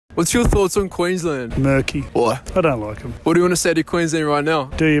What's your thoughts on Queensland? Murky. Why? I don't like them. What do you want to say to Queensland right now?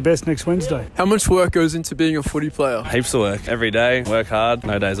 Do your best next Wednesday. How much work goes into being a footy player? Heaps of work. Every day, work hard,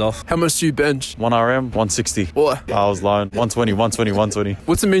 no days off. How much do you bench? 1 RM, 160. Why? I was low. 120, 120, 120.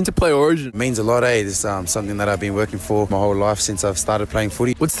 What's it mean to play Origin? It means a lot, eh? This is something that I've been working for my whole life since I've started playing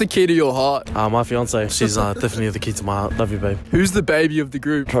footy. What's the key to your heart? My fiance, she's definitely the key to my heart. Love you, babe. Who's the baby of the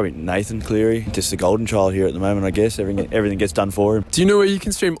group? Probably Nathan Cleary, just the golden child here at the moment, I guess. Everything gets done for him. Do you know where you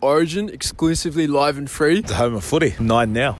can stream Origin exclusively live and free? The home of footy. 9 now.